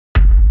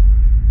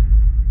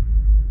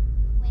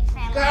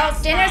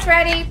dinner's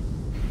ready.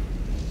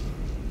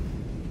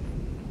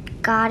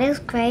 God is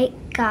great,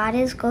 God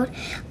is good.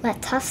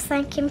 Let us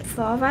thank him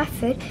for our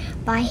food.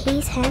 By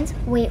his hands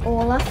we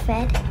all are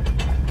fed.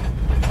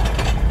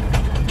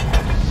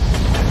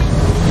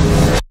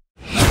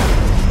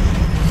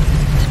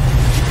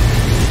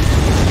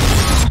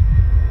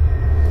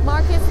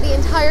 Marcus, the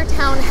entire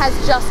town has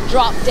just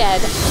dropped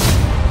dead.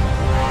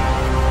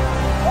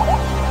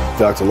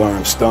 Dr.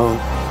 Lawrence Stone.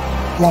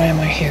 Why am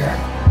I here?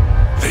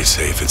 They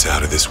say if it's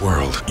out of this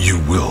world, you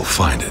will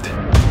find it.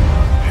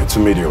 It's a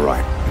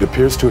meteorite. It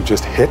appears to have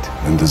just hit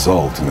and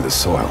dissolved into the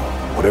soil.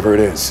 Whatever it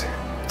is,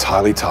 it's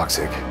highly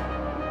toxic.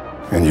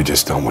 And you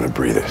just don't want to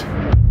breathe it.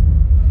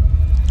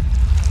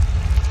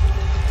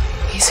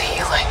 He's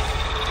healing.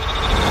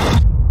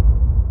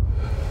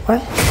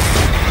 What?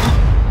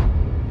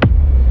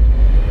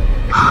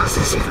 How is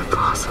this even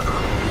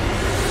possible?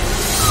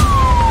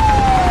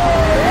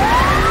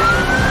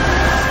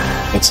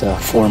 It's a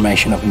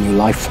formation of a new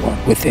life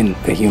form within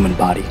the human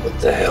body. What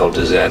the hell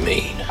does that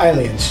mean?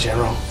 Aliens,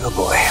 General. Oh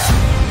boy.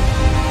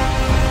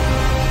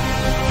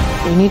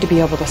 We need to be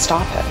able to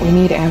stop it. We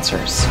need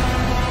answers.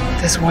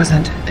 This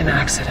wasn't an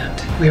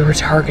accident. We were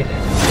targeted.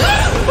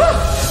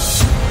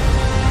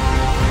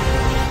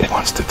 It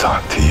wants to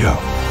talk to you.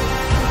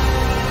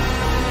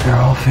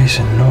 They're all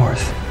facing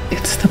north.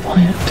 It's the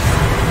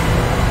plant.